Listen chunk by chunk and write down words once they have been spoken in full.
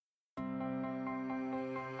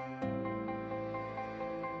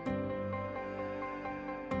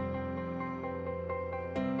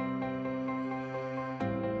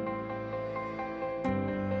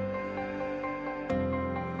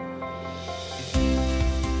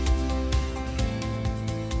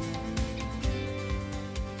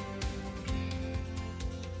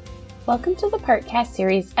Welcome to the Partcast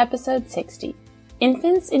series, episode 60,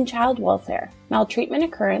 Infants in Child Welfare, Maltreatment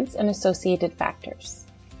Occurrence and Associated Factors.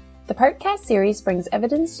 The Partcast series brings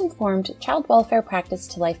evidence-informed child welfare practice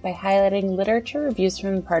to life by highlighting literature reviews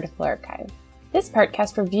from the Particle Archive. This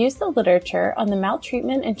Partcast reviews the literature on the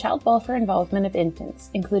maltreatment and child welfare involvement of infants,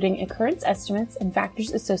 including occurrence estimates and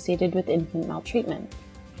factors associated with infant maltreatment.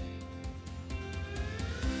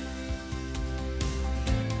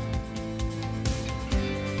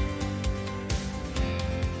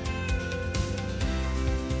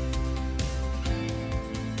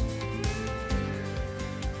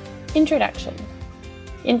 Introduction.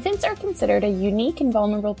 Infants are considered a unique and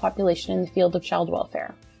vulnerable population in the field of child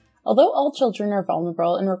welfare. Although all children are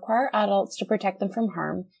vulnerable and require adults to protect them from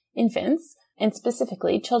harm, infants, and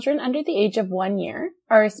specifically children under the age of 1 year,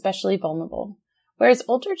 are especially vulnerable. Whereas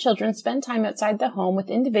older children spend time outside the home with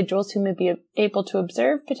individuals who may be able to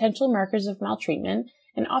observe potential markers of maltreatment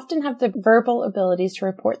and often have the verbal abilities to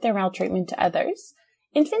report their maltreatment to others,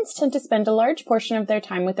 infants tend to spend a large portion of their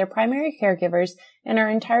time with their primary caregivers and are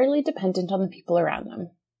entirely dependent on the people around them.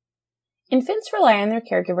 Infants rely on their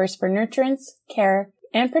caregivers for nurturance, care,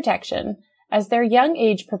 and protection, as their young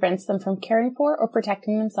age prevents them from caring for or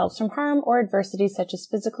protecting themselves from harm or adversities such as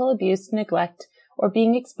physical abuse, neglect, or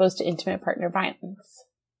being exposed to intimate partner violence.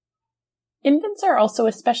 Infants are also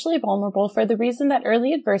especially vulnerable for the reason that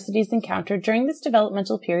early adversities encountered during this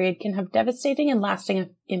developmental period can have devastating and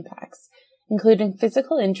lasting impacts, including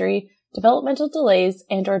physical injury, developmental delays,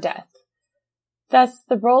 and/or death. Thus,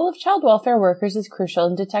 the role of child welfare workers is crucial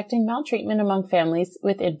in detecting maltreatment among families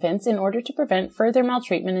with infants in order to prevent further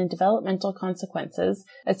maltreatment and developmental consequences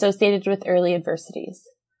associated with early adversities.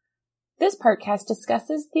 This Partcast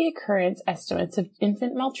discusses the occurrence estimates of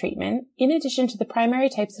infant maltreatment, in addition to the primary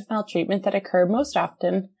types of maltreatment that occur most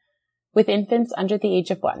often with infants under the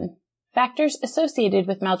age of 1. Factors associated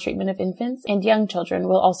with maltreatment of infants and young children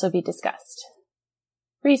will also be discussed.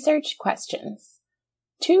 Research questions.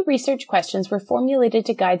 2 research questions were formulated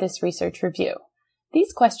to guide this research review.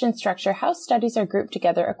 These questions structure how studies are grouped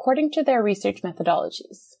together according to their research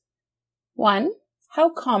methodologies. 1. How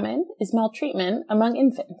common is maltreatment among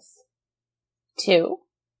infants? 2.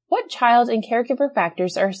 What child and caregiver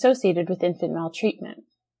factors are associated with infant maltreatment?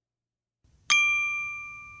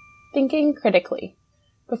 Thinking critically.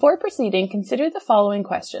 Before proceeding, consider the following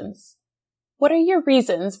questions. What are your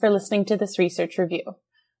reasons for listening to this research review?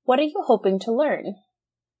 What are you hoping to learn?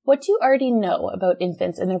 What do you already know about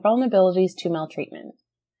infants and their vulnerabilities to maltreatment?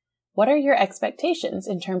 What are your expectations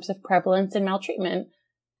in terms of prevalence and maltreatment?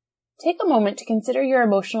 Take a moment to consider your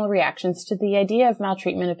emotional reactions to the idea of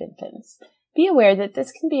maltreatment of infants. Be aware that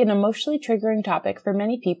this can be an emotionally triggering topic for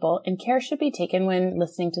many people, and care should be taken when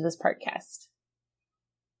listening to this podcast.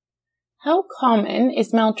 How common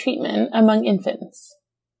is maltreatment among infants?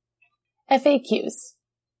 FAQs.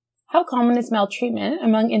 How common is maltreatment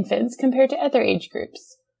among infants compared to other age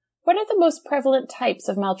groups? What are the most prevalent types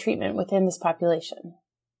of maltreatment within this population?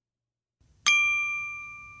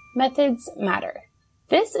 Methods matter.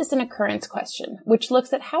 This is an occurrence question, which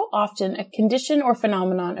looks at how often a condition or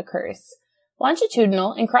phenomenon occurs.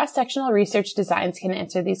 Longitudinal and cross-sectional research designs can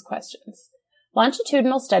answer these questions.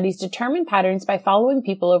 Longitudinal studies determine patterns by following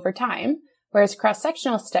people over time, whereas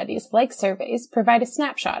cross-sectional studies, like surveys, provide a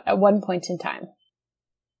snapshot at one point in time.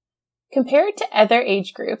 Compared to other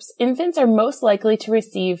age groups, infants are most likely to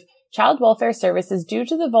receive child welfare services due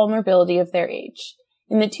to the vulnerability of their age.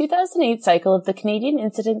 In the 2008 cycle of the Canadian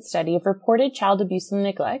Incident Study of Reported Child Abuse and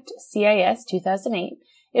Neglect, CIS 2008,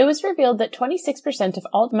 it was revealed that 26% of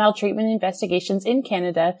all maltreatment investigations in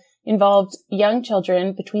Canada involved young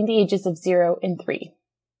children between the ages of 0 and 3.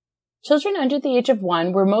 Children under the age of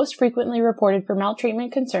 1 were most frequently reported for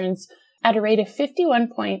maltreatment concerns at a rate of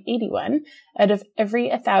 51.81 out of every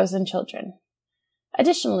 1,000 children.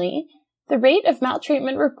 Additionally, the rate of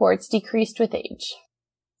maltreatment reports decreased with age.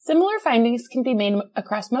 Similar findings can be made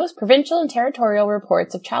across most provincial and territorial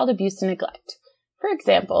reports of child abuse and neglect. For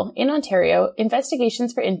example, in Ontario,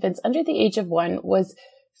 investigations for infants under the age of 1 was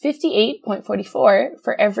 58.44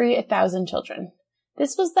 for every 1,000 children.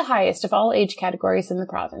 This was the highest of all age categories in the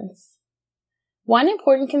province. One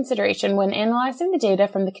important consideration when analyzing the data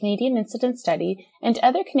from the Canadian Incident Study and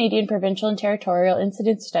other Canadian provincial and territorial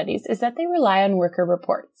incident studies is that they rely on worker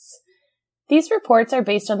reports. These reports are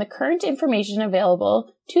based on the current information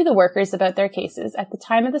available to the workers about their cases at the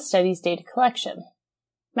time of the study's data collection.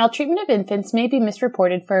 Maltreatment of infants may be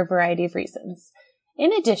misreported for a variety of reasons.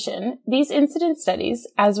 In addition, these incident studies,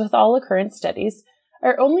 as with all occurrence studies,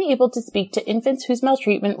 are only able to speak to infants whose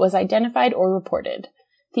maltreatment was identified or reported.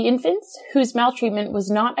 The infants whose maltreatment was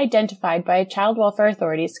not identified by child welfare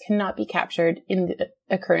authorities cannot be captured in the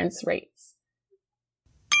occurrence rates.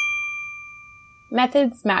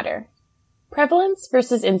 Methods matter. Prevalence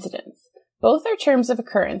versus incidence. Both are terms of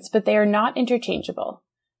occurrence, but they are not interchangeable.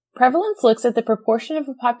 Prevalence looks at the proportion of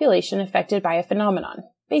a population affected by a phenomenon,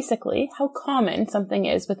 basically, how common something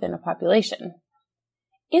is within a population.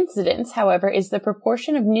 Incidence, however, is the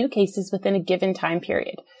proportion of new cases within a given time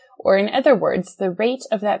period, or in other words, the rate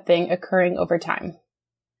of that thing occurring over time.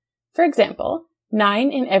 For example,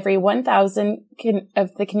 9 in every 1,000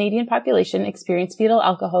 of the Canadian population experience fetal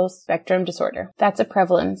alcohol spectrum disorder. That's a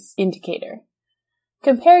prevalence indicator.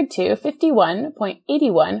 Compared to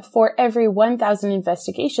 51.81 for every 1,000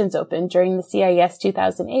 investigations opened during the CIS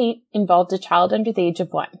 2008 involved a child under the age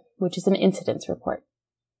of 1, which is an incidence report.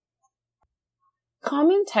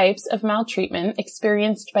 Common types of maltreatment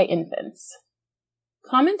experienced by infants.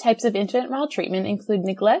 Common types of infant maltreatment include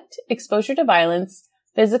neglect, exposure to violence,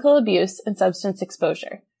 physical abuse, and substance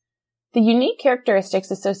exposure. The unique characteristics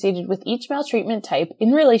associated with each maltreatment type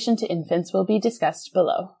in relation to infants will be discussed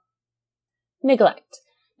below. Neglect.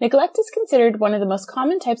 Neglect is considered one of the most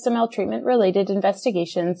common types of maltreatment-related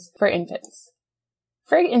investigations for infants.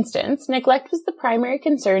 For instance, neglect was the primary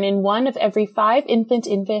concern in 1 of every 5 infant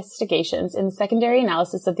investigations in the secondary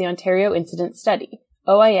analysis of the Ontario Incident Study,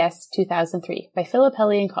 OIS 2003, by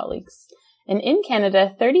Filippelli and colleagues. And in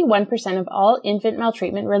Canada, 31% of all infant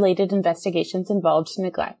maltreatment-related investigations involved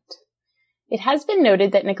neglect. It has been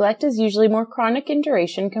noted that neglect is usually more chronic in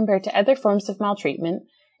duration compared to other forms of maltreatment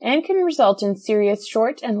and can result in serious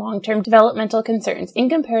short and long-term developmental concerns in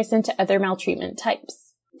comparison to other maltreatment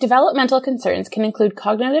types. Developmental concerns can include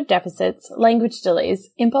cognitive deficits, language delays,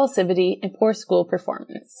 impulsivity, and poor school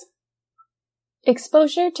performance.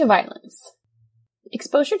 Exposure to violence.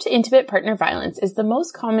 Exposure to intimate partner violence is the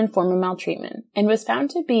most common form of maltreatment and was found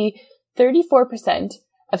to be 34%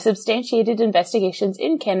 of substantiated investigations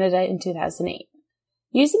in Canada in 2008.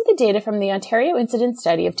 Using the data from the Ontario Incident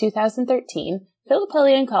Study of 2013,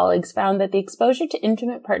 Filippelli and colleagues found that the exposure to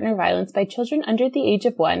intimate partner violence by children under the age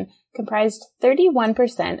of 1 comprised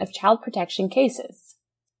 31% of child protection cases.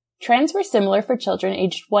 Trends were similar for children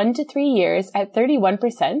aged 1 to 3 years at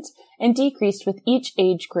 31% and decreased with each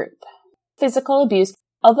age group. Physical abuse.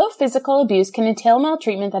 Although physical abuse can entail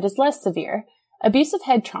maltreatment that is less severe, abusive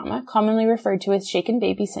head trauma, commonly referred to as shaken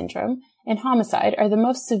baby syndrome, and homicide are the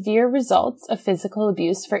most severe results of physical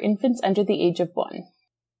abuse for infants under the age of 1.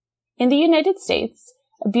 In the United States,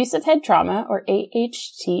 abusive head trauma, or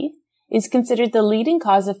AHT, is considered the leading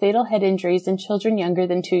cause of fatal head injuries in children younger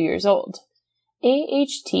than 2 years old.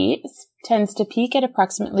 AHT tends to peak at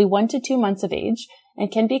approximately 1 to 2 months of age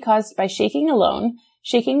and can be caused by shaking alone,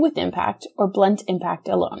 shaking with impact, or blunt impact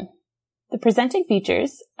alone. The presenting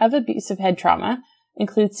features of abusive head trauma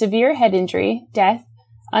include severe head injury, death,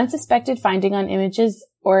 unsuspected finding on images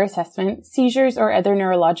or assessment, seizures, or other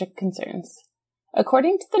neurologic concerns.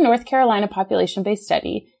 According to the North Carolina population-based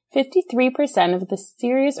study, 53% of the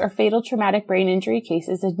serious or fatal traumatic brain injury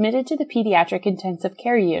cases admitted to the pediatric intensive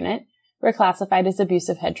care unit were classified as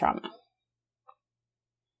abusive head trauma.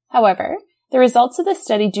 However, the results of this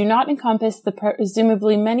study do not encompass the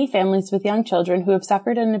presumably many families with young children who have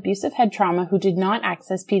suffered an abusive head trauma who did not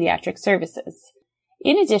access pediatric services.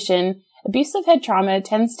 In addition, abusive head trauma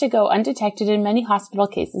tends to go undetected in many hospital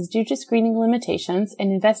cases due to screening limitations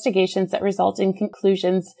and investigations that result in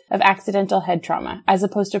conclusions of accidental head trauma, as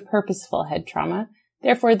opposed to purposeful head trauma.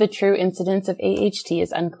 Therefore, the true incidence of AHT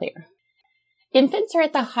is unclear. Infants are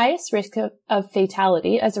at the highest risk of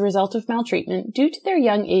fatality as a result of maltreatment due to their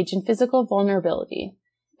young age and physical vulnerability.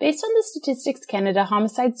 Based on the Statistics Canada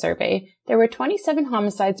Homicide Survey, there were 27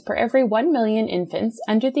 homicides per every 1 million infants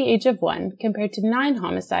under the age of 1, compared to 9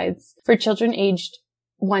 homicides for children aged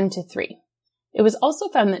 1 to 3. It was also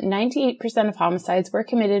found that 98% of homicides were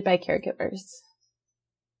committed by caregivers.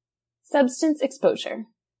 Substance exposure.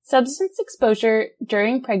 Substance exposure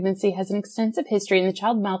during pregnancy has an extensive history in the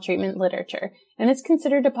child maltreatment literature and is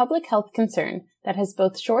considered a public health concern that has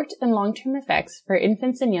both short and long-term effects for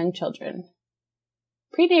infants and young children.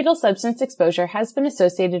 Prenatal substance exposure has been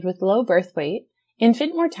associated with low birth weight,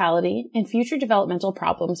 infant mortality, and future developmental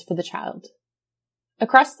problems for the child.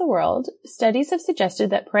 Across the world, studies have suggested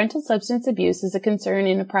that parental substance abuse is a concern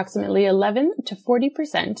in approximately 11 to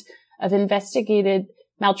 40% of investigated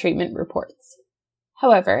maltreatment reports.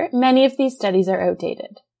 However, many of these studies are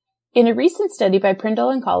outdated. In a recent study by Prindle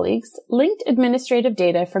and colleagues, linked administrative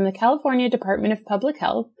data from the California Department of Public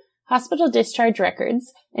Health, hospital discharge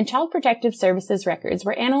records, and Child Protective Services records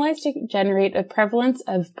were analyzed to generate a prevalence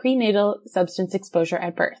of prenatal substance exposure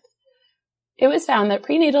at birth. It was found that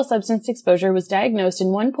prenatal substance exposure was diagnosed in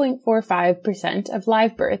 1.45% of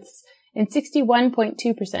live births, and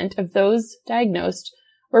 61.2% of those diagnosed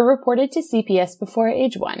were reported to CPS before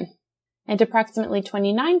age 1, and approximately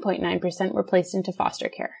 29.9% were placed into foster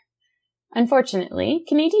care. Unfortunately,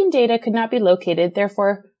 Canadian data could not be located,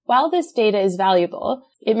 therefore, while this data is valuable,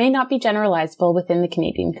 it may not be generalizable within the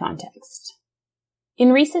Canadian context.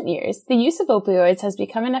 In recent years, the use of opioids has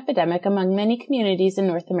become an epidemic among many communities in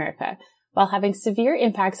North America, while having severe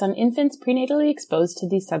impacts on infants prenatally exposed to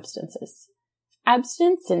these substances.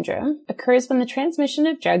 Abstinence syndrome occurs when the transmission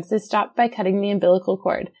of drugs is stopped by cutting the umbilical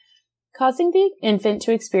cord, causing the infant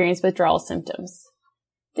to experience withdrawal symptoms.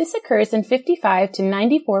 This occurs in 55 to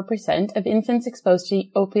 94% of infants exposed to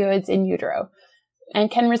opioids in utero, and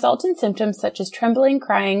can result in symptoms such as trembling,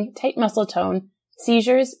 crying, tight muscle tone,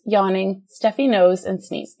 seizures, yawning, stuffy nose, and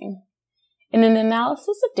sneezing. In an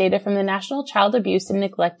analysis of data from the National Child Abuse and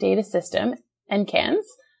Neglect Data System, NCANS,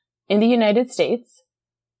 in the United States,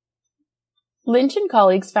 Lynch and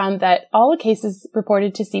colleagues found that all cases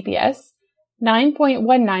reported to CPS,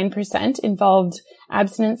 9.19% involved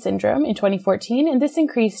abstinence syndrome in 2014, and this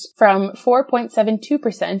increased from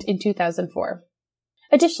 4.72% in 2004.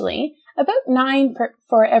 Additionally, about 9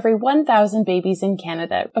 for every 1,000 babies in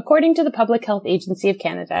Canada, according to the Public Health Agency of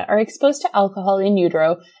Canada, are exposed to alcohol in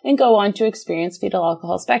utero and go on to experience fetal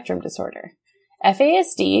alcohol spectrum disorder.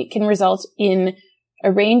 FASD can result in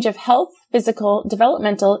a range of health, physical,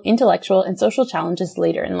 developmental, intellectual, and social challenges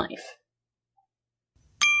later in life.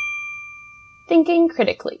 Thinking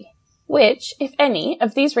critically. Which, if any,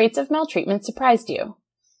 of these rates of maltreatment surprised you?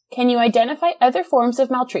 Can you identify other forms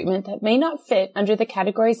of maltreatment that may not fit under the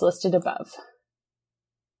categories listed above?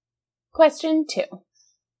 Question 2.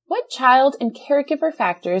 What child and caregiver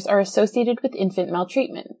factors are associated with infant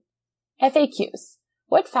maltreatment? FAQs.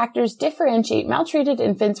 What factors differentiate maltreated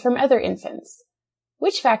infants from other infants?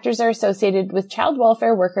 Which factors are associated with child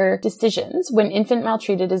welfare worker decisions when infant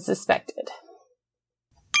maltreated is suspected?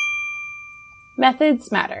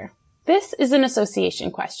 Methods matter. This is an association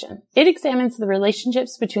question. It examines the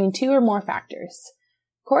relationships between two or more factors.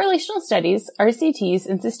 Correlational studies, RCTs,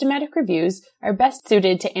 and systematic reviews are best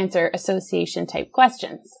suited to answer association-type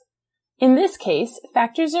questions. In this case,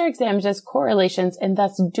 factors are examined as correlations and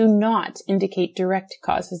thus do not indicate direct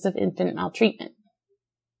causes of infant maltreatment.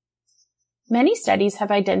 Many studies have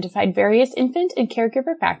identified various infant and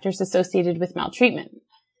caregiver factors associated with maltreatment.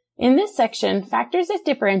 In this section, factors that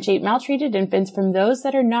differentiate maltreated infants from those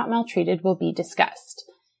that are not maltreated will be discussed,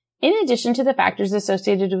 in addition to the factors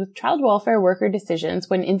associated with child welfare worker decisions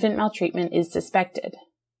when infant maltreatment is suspected.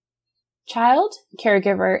 Child,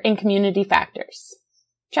 caregiver, and community factors.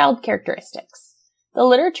 Child characteristics. The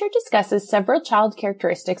literature discusses several child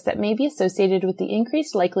characteristics that may be associated with the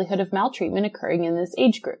increased likelihood of maltreatment occurring in this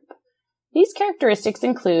age group. These characteristics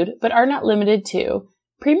include, but are not limited to,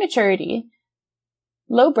 prematurity,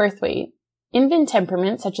 low birth weight, infant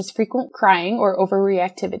temperament such as frequent crying or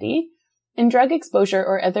overreactivity, and drug exposure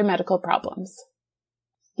or other medical problems.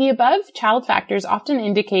 The above child factors often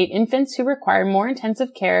indicate infants who require more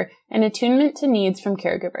intensive care and attunement to needs from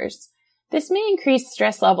caregivers. This may increase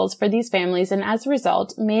stress levels for these families and as a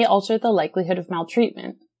result may alter the likelihood of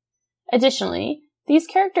maltreatment. Additionally, these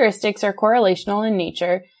characteristics are correlational in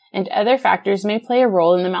nature and other factors may play a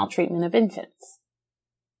role in the maltreatment of infants.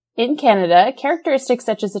 In Canada, characteristics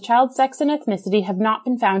such as a child's sex and ethnicity have not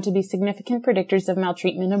been found to be significant predictors of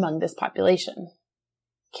maltreatment among this population.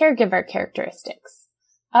 Caregiver characteristics.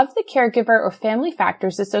 Of the caregiver or family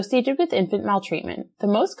factors associated with infant maltreatment, the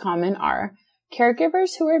most common are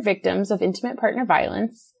caregivers who are victims of intimate partner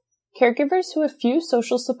violence, caregivers who have few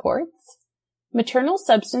social supports, maternal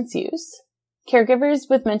substance use, caregivers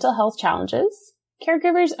with mental health challenges,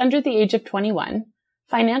 caregivers under the age of 21,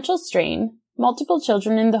 financial strain, multiple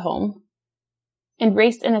children in the home, and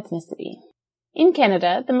race and ethnicity. In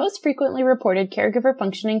Canada, the most frequently reported caregiver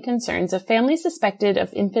functioning concerns of families suspected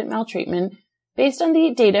of infant maltreatment, based on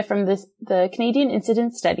the data from the Canadian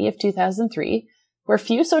Incidence Study of 2003, were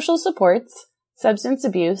few social supports, substance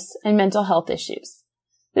abuse, and mental health issues.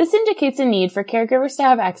 This indicates a need for caregivers to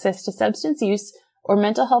have access to substance use or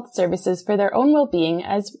mental health services for their own well-being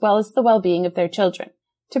as well as the well-being of their children,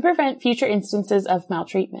 to prevent future instances of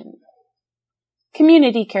maltreatment.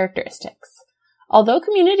 Community characteristics. Although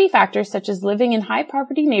community factors such as living in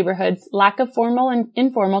high-poverty neighborhoods, lack of formal and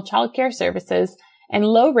informal childcare services, and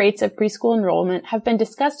low rates of preschool enrollment have been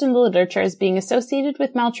discussed in the literature as being associated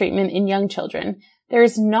with maltreatment in young children, there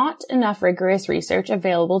is not enough rigorous research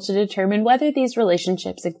available to determine whether these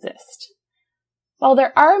relationships exist. While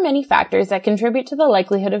there are many factors that contribute to the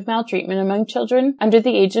likelihood of maltreatment among children under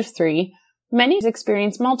the age of 3, Many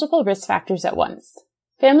experience multiple risk factors at once.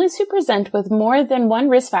 Families who present with more than one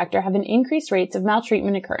risk factor have an increased rates of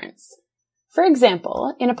maltreatment occurrence. For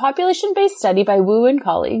example, in a population-based study by Wu and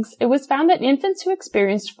colleagues, it was found that infants who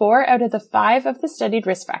experienced 4 out of the 5 of the studied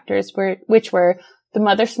risk factors which were the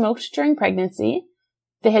mother smoked during pregnancy,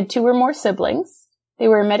 they had 2 or more siblings, they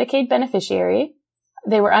were a Medicaid beneficiary,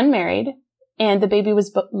 they were unmarried, and the baby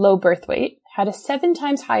was low birth weight, had a 7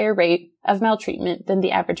 times higher rate of maltreatment than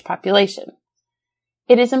the average population.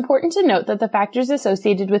 It is important to note that the factors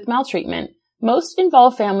associated with maltreatment most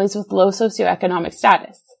involve families with low socioeconomic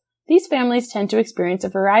status. These families tend to experience a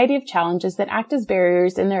variety of challenges that act as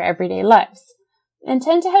barriers in their everyday lives, and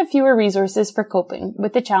tend to have fewer resources for coping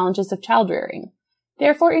with the challenges of child rearing,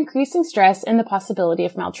 therefore increasing stress and the possibility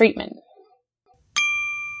of maltreatment.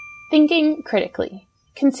 Thinking critically.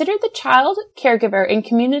 Consider the child, caregiver, and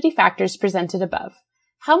community factors presented above.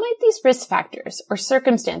 How might these risk factors or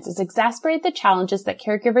circumstances exacerbate the challenges that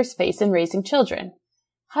caregivers face in raising children?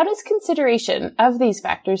 How does consideration of these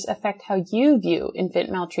factors affect how you view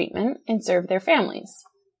infant maltreatment and serve their families?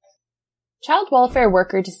 Child welfare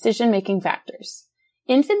worker decision-making factors.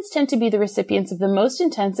 Infants tend to be the recipients of the most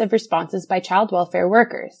intensive responses by child welfare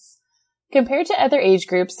workers. Compared to other age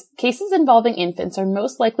groups, cases involving infants are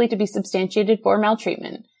most likely to be substantiated for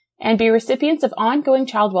maltreatment and be recipients of ongoing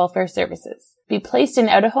child welfare services, be placed in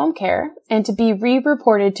out-of-home care, and to be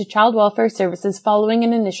re-reported to child welfare services following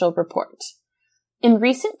an initial report. In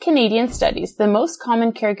recent Canadian studies, the most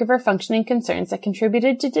common caregiver functioning concerns that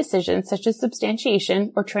contributed to decisions such as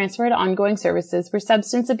substantiation or transfer to ongoing services were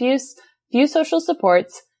substance abuse, few social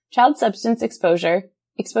supports, child substance exposure,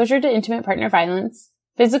 exposure to intimate partner violence,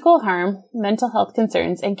 physical harm, mental health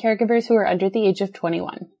concerns, and caregivers who are under the age of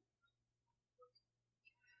 21.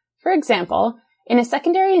 For example, in a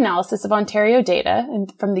secondary analysis of Ontario data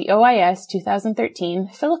from the OIS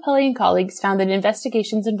 2013, Filippelli and colleagues found that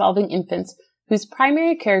investigations involving infants whose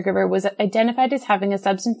primary caregiver was identified as having a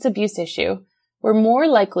substance abuse issue were more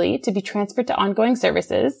likely to be transferred to ongoing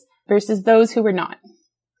services versus those who were not.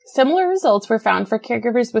 Similar results were found for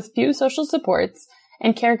caregivers with few social supports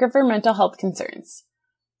and caregiver mental health concerns.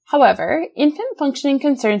 However, infant functioning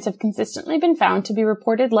concerns have consistently been found to be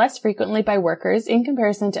reported less frequently by workers in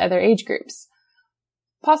comparison to other age groups.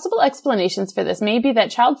 Possible explanations for this may be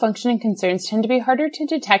that child functioning concerns tend to be harder to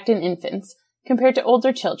detect in infants compared to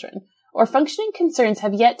older children, or functioning concerns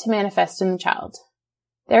have yet to manifest in the child.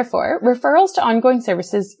 Therefore, referrals to ongoing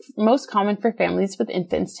services most common for families with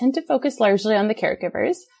infants tend to focus largely on the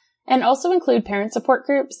caregivers and also include parent support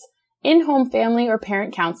groups, in-home family or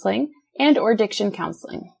parent counseling, and or addiction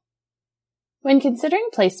counseling. When considering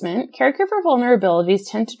placement, caregiver vulnerabilities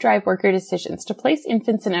tend to drive worker decisions to place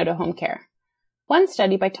infants in out-of-home care. One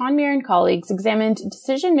study by Tonmier and colleagues examined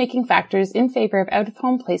decision-making factors in favor of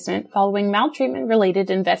out-of-home placement following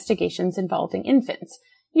maltreatment-related investigations involving infants,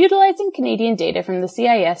 utilizing Canadian data from the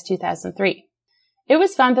CIS 2003. It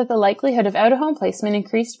was found that the likelihood of out-of-home placement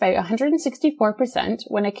increased by 164%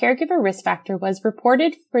 when a caregiver risk factor was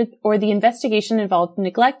reported or the investigation involved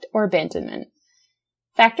neglect or abandonment.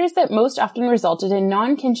 Factors that most often resulted in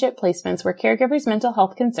non-kinship placements were caregivers' mental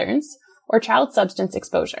health concerns or child substance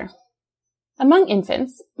exposure. Among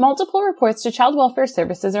infants, multiple reports to child welfare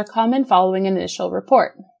services are common following an initial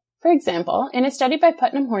report. For example, in a study by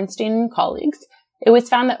Putnam Hornstein and colleagues, it was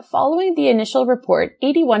found that following the initial report,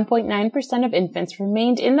 81.9% of infants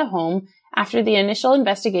remained in the home after the initial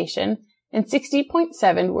investigation, and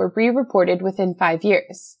 60.7% were re-reported within 5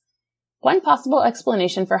 years. One possible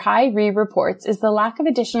explanation for high re-reports is the lack of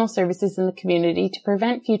additional services in the community to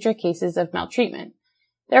prevent future cases of maltreatment.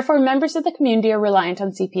 Therefore, members of the community are reliant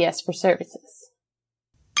on CPS for services.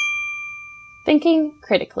 Thinking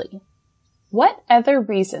critically. What other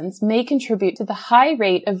reasons may contribute to the high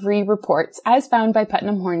rate of re-reports as found by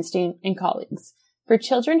Putnam Hornstein and colleagues for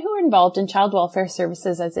children who are involved in child welfare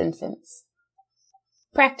services as infants?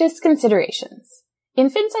 Practice considerations.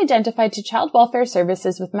 Infants identified to child welfare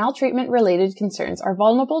services with maltreatment-related concerns are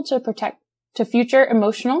vulnerable to future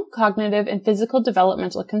emotional, cognitive, and physical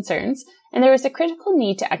developmental concerns, and there is a critical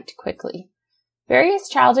need to act quickly. Various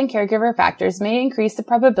child and caregiver factors may increase the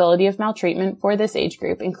probability of maltreatment for this age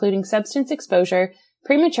group, including substance exposure,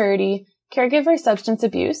 prematurity, caregiver substance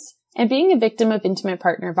abuse, and being a victim of intimate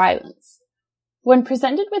partner violence. When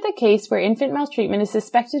presented with a case where infant maltreatment is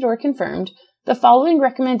suspected or confirmed, the following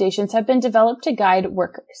recommendations have been developed to guide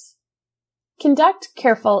workers. Conduct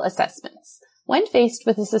careful assessments. When faced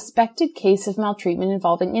with a suspected case of maltreatment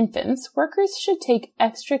involving infants, workers should take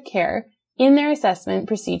extra care in their assessment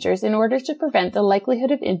procedures in order to prevent the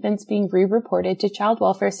likelihood of infants being re-reported to child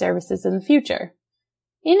welfare services in the future.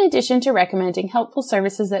 in addition to recommending helpful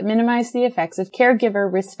services that minimize the effects of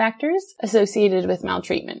caregiver risk factors associated with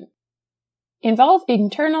maltreatment. Involve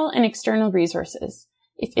internal and external resources.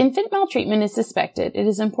 If infant maltreatment is suspected, it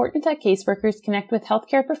is important that caseworkers connect with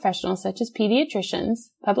healthcare professionals such as pediatricians,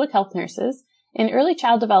 public health nurses, and early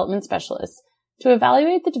child development specialists to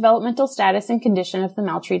evaluate the developmental status and condition of the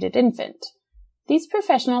maltreated infant. These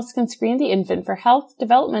professionals can screen the infant for health,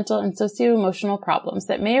 developmental, and socio-emotional problems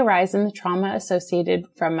that may arise in the trauma associated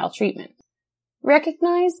from maltreatment.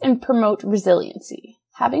 Recognize and promote resiliency.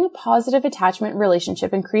 Having a positive attachment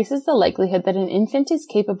relationship increases the likelihood that an infant is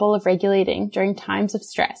capable of regulating during times of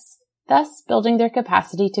stress, thus building their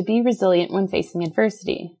capacity to be resilient when facing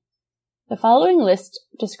adversity. The following list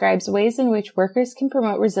describes ways in which workers can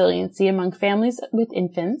promote resiliency among families with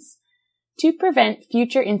infants to prevent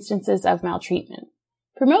future instances of maltreatment.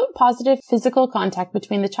 Promote positive physical contact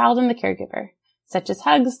between the child and the caregiver, such as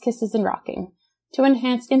hugs, kisses, and rocking, to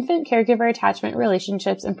enhance infant-caregiver attachment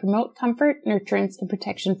relationships and promote comfort, nurturance, and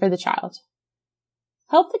protection for the child.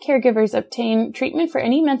 Help the caregivers obtain treatment for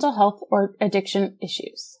any mental health or addiction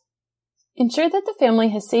issues. Ensure that the family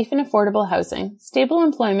has safe and affordable housing, stable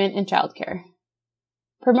employment, and childcare.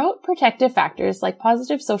 Promote protective factors like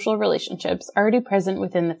positive social relationships already present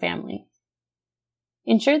within the family.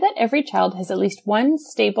 Ensure that every child has at least one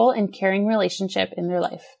stable and caring relationship in their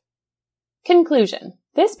life. Conclusion.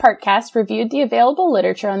 This partcast reviewed the available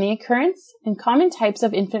literature on the occurrence and common types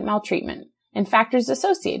of infant maltreatment and factors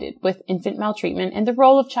associated with infant maltreatment and the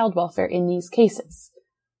role of child welfare in these cases.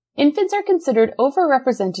 Infants are considered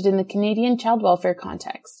overrepresented in the Canadian child welfare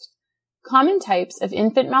context. Common types of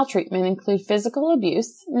infant maltreatment include physical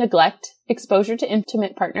abuse, neglect, exposure to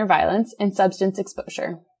intimate partner violence, and substance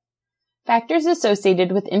exposure. Factors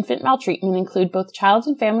associated with infant maltreatment include both child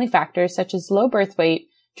and family factors such as low birth weight,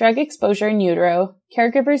 drug exposure in utero,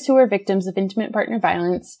 caregivers who are victims of intimate partner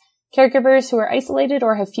violence, caregivers who are isolated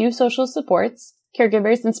or have few social supports,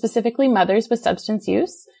 caregivers and specifically mothers with substance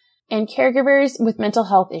use, and caregivers with mental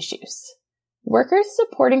health issues. Workers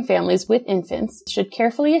supporting families with infants should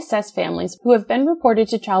carefully assess families who have been reported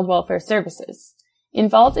to child welfare services,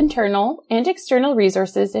 involve internal and external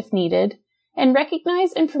resources if needed, and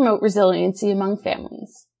recognize and promote resiliency among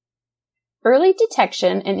families. Early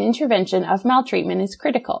detection and intervention of maltreatment is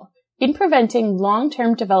critical in preventing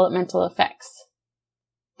long-term developmental effects.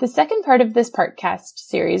 The second part of this podcast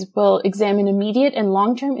series will examine immediate and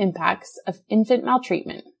long-term impacts of infant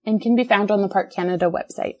maltreatment and can be found on the Park Canada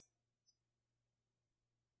website.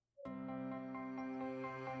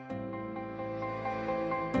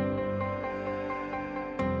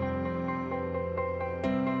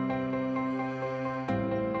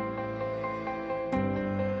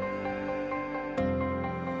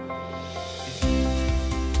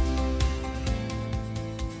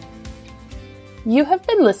 You have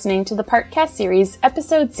been listening to the Partcast series,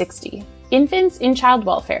 episode 60, Infants in Child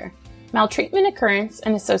Welfare, Maltreatment Occurrence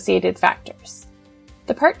and Associated Factors.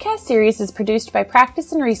 The Partcast series is produced by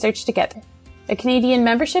Practice and Research Together, a Canadian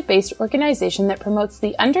membership-based organization that promotes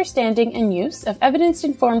the understanding and use of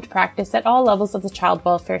evidence-informed practice at all levels of the child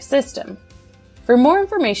welfare system. For more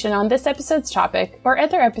information on this episode's topic or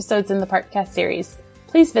other episodes in the Partcast series,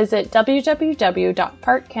 please visit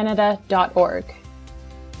www.partcanada.org.